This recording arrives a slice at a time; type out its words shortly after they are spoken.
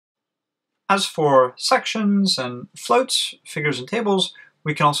as for sections and floats, figures and tables,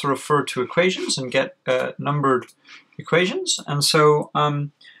 we can also refer to equations and get numbered equations. And so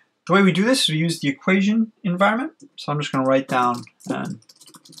the way we do this is we use the equation environment. So I'm just going to write down an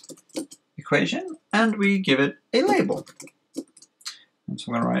equation, and we give it a label. And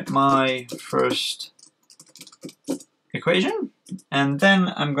so I'm going to write my first equation, and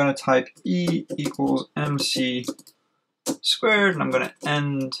then I'm going to type E equals mc squared, and I'm going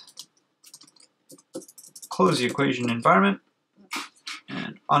to close the equation environment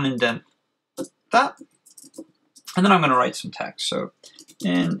and unindent that. And then I'm going to write some text. So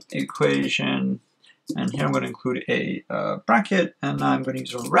in equation, and here I'm going to include a bracket, and I'm going to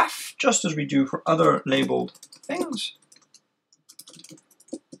use a ref, just as we do for other labeled things.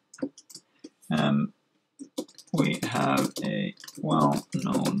 We have a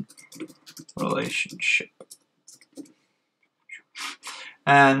well-known relationship.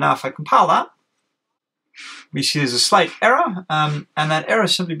 And now if I compile that, we see there's a slight error, and that error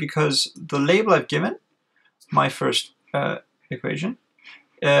is simply because the label I've given, my first equation,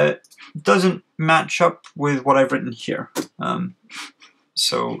 doesn't match up with what I've written here.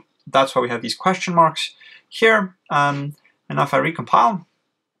 So that's why we have these question marks here. And now if I recompile,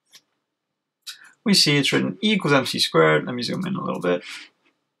 we see it's written E equals mc squared. Let me zoom in a little bit.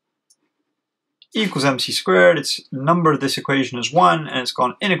 E equals mc squared. It's numbered this equation as 1, and it's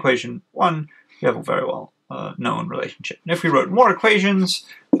gone in equation 1. We have a very well known relationship. And if we wrote more equations,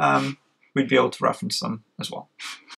 we'd be able to reference them as well.